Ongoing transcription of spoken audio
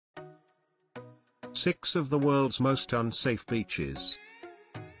6 of the world's most unsafe beaches.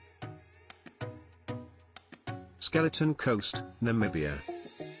 Skeleton Coast, Namibia.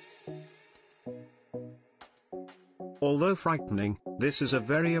 Although frightening, this is a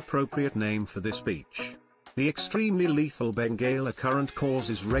very appropriate name for this beach. The extremely lethal Bengala current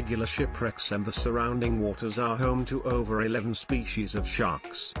causes regular shipwrecks, and the surrounding waters are home to over 11 species of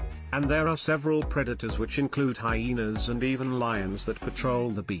sharks. And there are several predators, which include hyenas and even lions, that patrol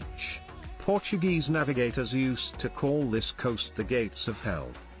the beach. Portuguese navigators used to call this coast the Gates of Hell.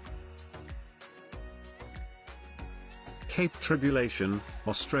 Cape Tribulation,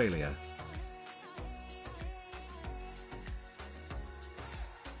 Australia.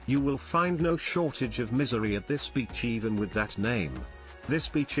 You will find no shortage of misery at this beach, even with that name. This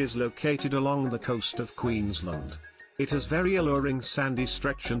beach is located along the coast of Queensland. It has very alluring sandy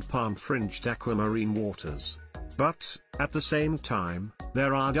stretch and palm-fringed aquamarine waters. But, at the same time,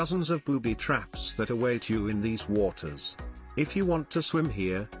 there are dozens of booby traps that await you in these waters. If you want to swim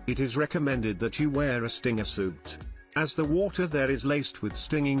here, it is recommended that you wear a stinger suit, as the water there is laced with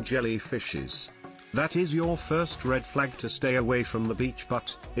stinging jellyfishes. That is your first red flag to stay away from the beach,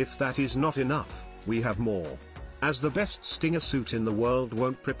 but, if that is not enough, we have more. As the best stinger suit in the world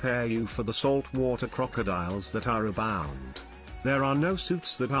won't prepare you for the saltwater crocodiles that are abound. There are no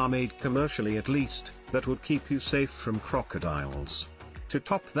suits that are made commercially, at least, that would keep you safe from crocodiles. To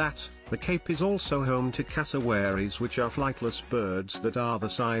top that, the Cape is also home to cassowaries, which are flightless birds that are the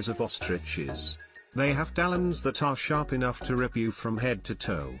size of ostriches. They have talons that are sharp enough to rip you from head to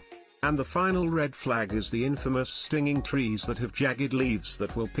toe. And the final red flag is the infamous stinging trees that have jagged leaves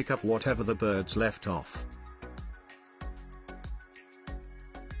that will pick up whatever the birds left off.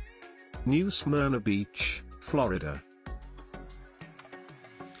 New Smyrna Beach, Florida.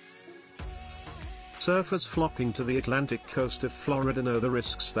 Surfers flocking to the Atlantic coast of Florida know the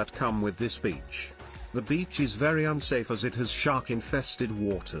risks that come with this beach. The beach is very unsafe as it has shark-infested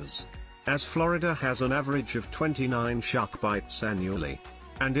waters. As Florida has an average of 29 shark bites annually.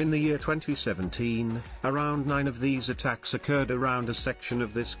 And in the year 2017, around 9 of these attacks occurred around a section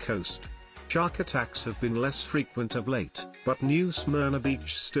of this coast. Shark attacks have been less frequent of late, but New Smyrna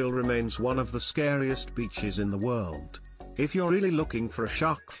Beach still remains one of the scariest beaches in the world. If you're really looking for a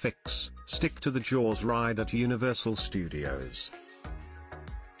shark fix, stick to the Jaws ride at Universal Studios.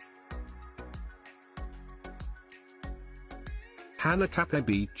 Hanakapi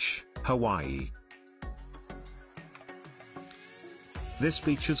Beach, Hawaii. This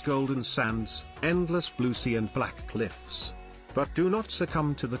beach has golden sands, endless blue sea and black cliffs. But do not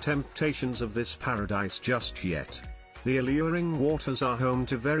succumb to the temptations of this paradise just yet. The alluring waters are home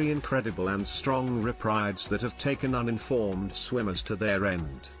to very incredible and strong riptides that have taken uninformed swimmers to their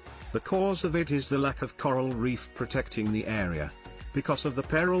end. The cause of it is the lack of coral reef protecting the area. Because of the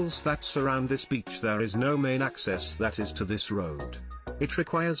perils that surround this beach, there is no main access that is to this road. It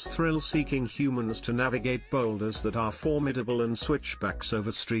requires thrill-seeking humans to navigate boulders that are formidable and switchbacks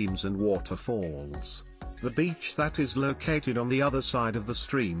over streams and waterfalls. The beach that is located on the other side of the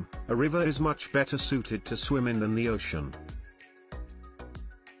stream, a river, is much better suited to swim in than the ocean.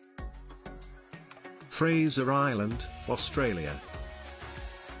 Fraser Island, Australia.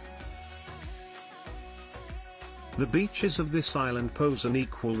 The beaches of this island pose an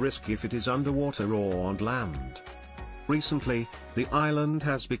equal risk if it is underwater or on land. Recently, the island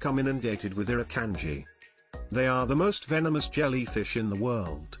has become inundated with irukandji. They are the most venomous jellyfish in the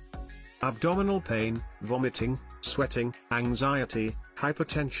world. Abdominal pain, vomiting, sweating, anxiety,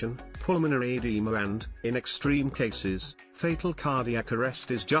 hypertension, pulmonary edema and, in extreme cases, fatal cardiac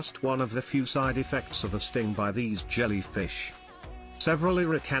arrest is just one of the few side effects of a sting by these jellyfish. Several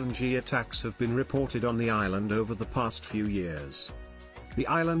irukandji attacks have been reported on the island over the past few years. The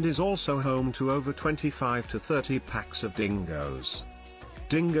island is also home to over 25 to 30 packs of dingoes.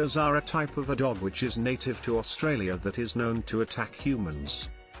 Dingoes are a type of a dog which is native to Australia that is known to attack humans.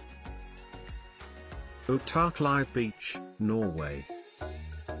 Utakli Beach, Norway.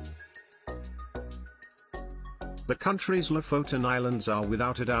 The country's Lofoten Islands are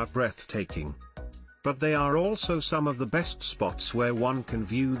without a doubt breathtaking. But they are also some of the best spots where one can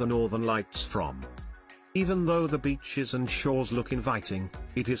view the northern lights from. Even though the beaches and shores look inviting,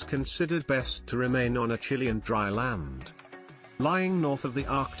 it is considered best to remain on a chilly and dry land. Lying north of the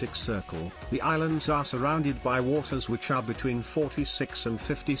Arctic Circle, the islands are surrounded by waters which are between 46 and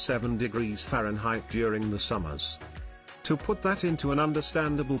 57 degrees Fahrenheit during the summers. To put that into an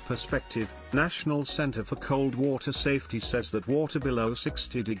understandable perspective, National Center for Cold Water Safety says that water below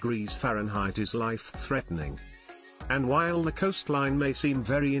 60 degrees Fahrenheit is life-threatening. And while the coastline may seem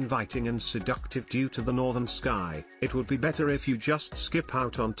very inviting and seductive due to the northern sky, it would be better if you just skip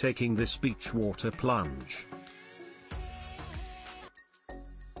out on taking this beach water plunge.